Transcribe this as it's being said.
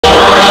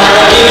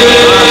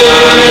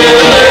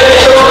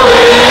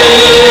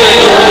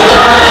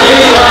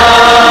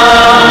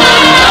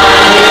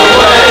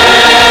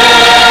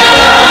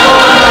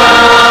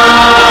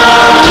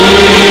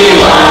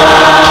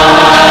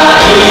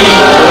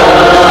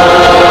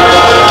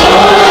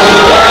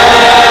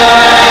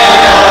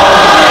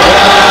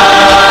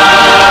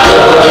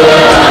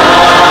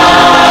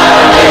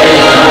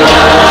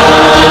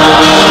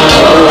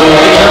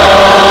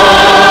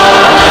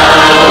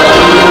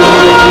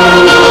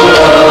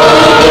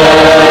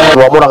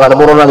muragane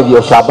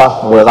muronanithio camba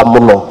mwega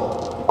muno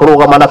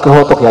kurugama na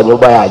kihoto kia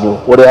nyumba yanyu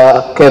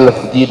uria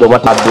Kenneth Gido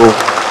Matandu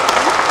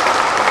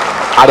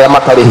aria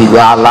matari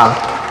hinyana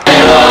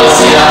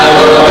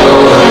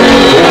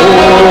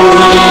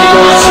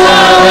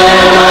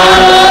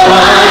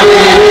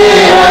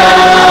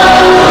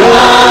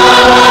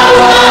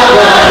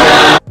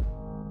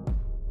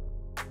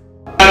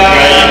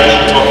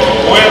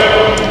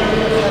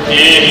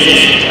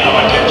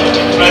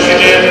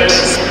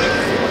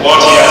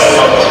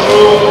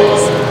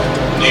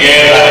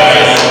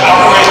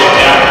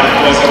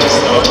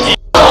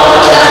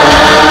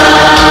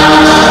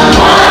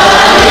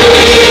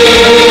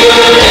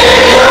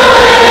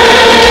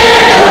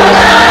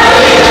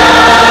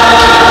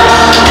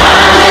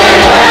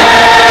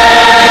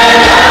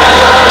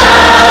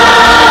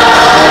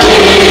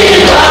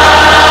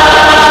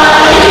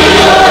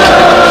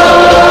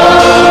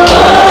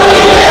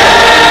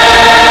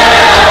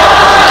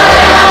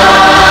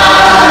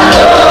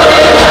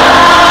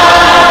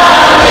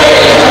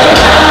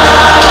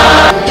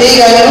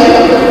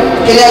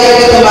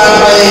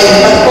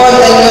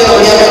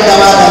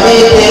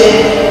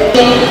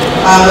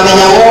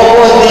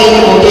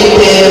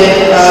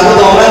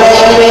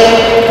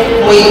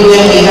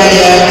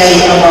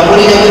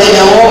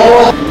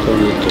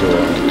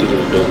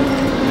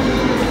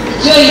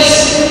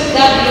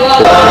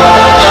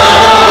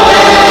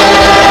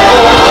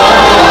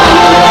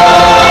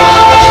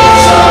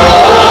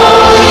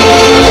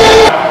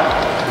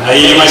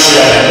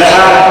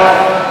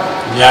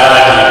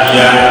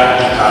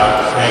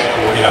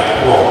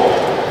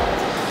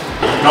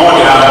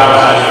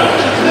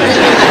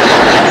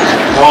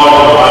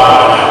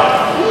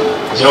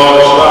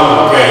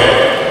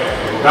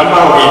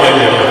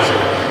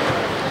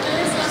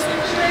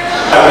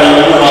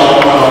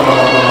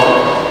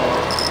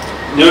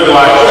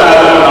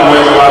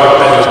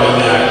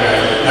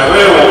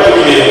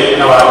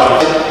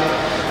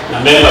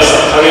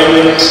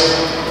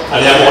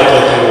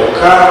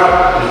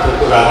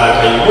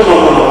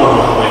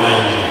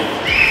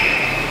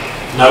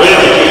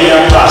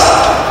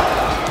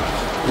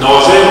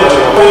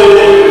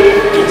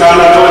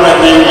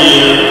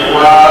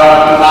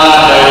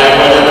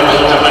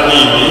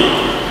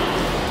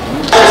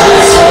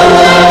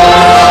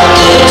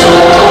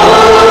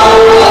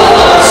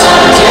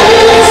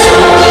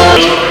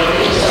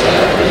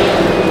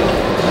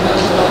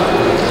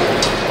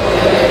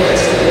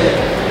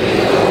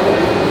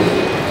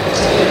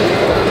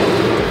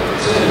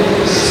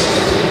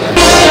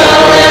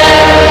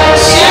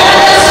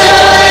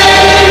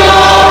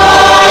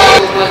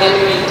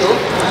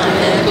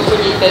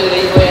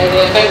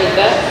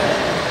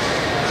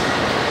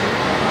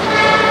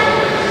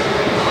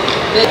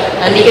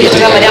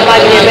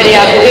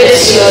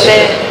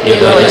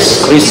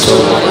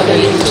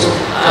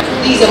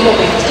These are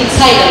moments in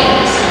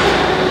silence.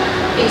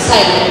 In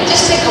silence.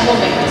 Just take a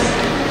moment.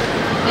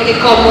 Like a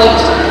comment.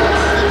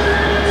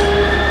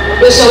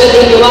 Wish I would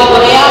think you are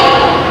Korea.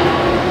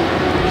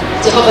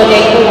 Jehovah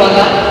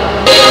Nekuwaga.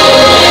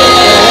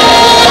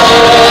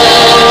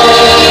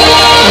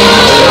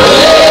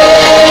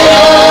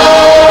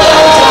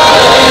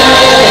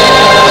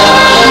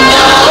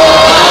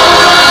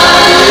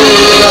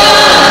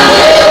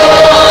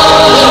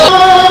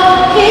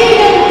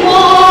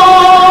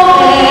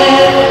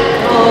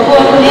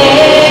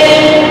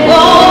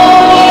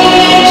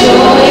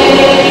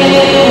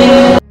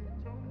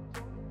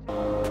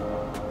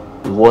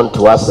 We want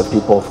to ask the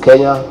people of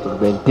Kenya to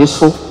remain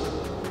peaceful,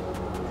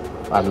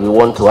 and we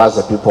want to ask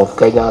the people of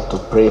Kenya to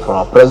pray for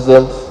our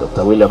president,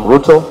 Dr. William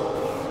Ruto,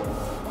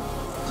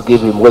 to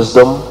give him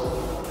wisdom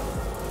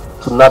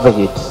to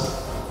navigate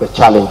the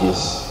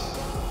challenges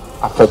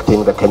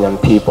affecting the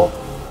Kenyan people.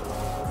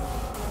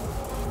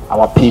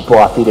 Our people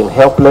are feeling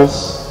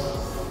helpless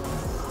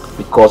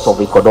because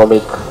of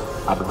economic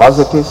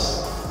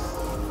adversities,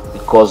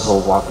 because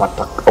of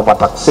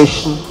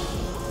overtaxation,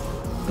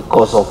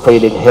 because of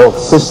failing health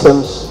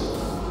systems,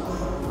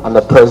 and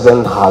the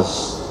president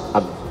has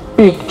a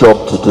big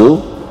job to do.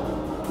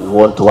 We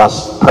want to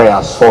ask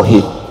prayers for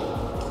him,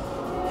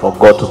 for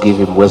God to give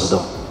him wisdom,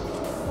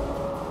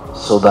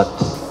 so that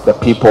the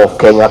people of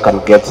Kenya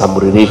can get some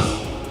relief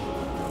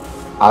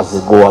as they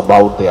go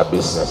about their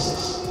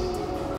businesses.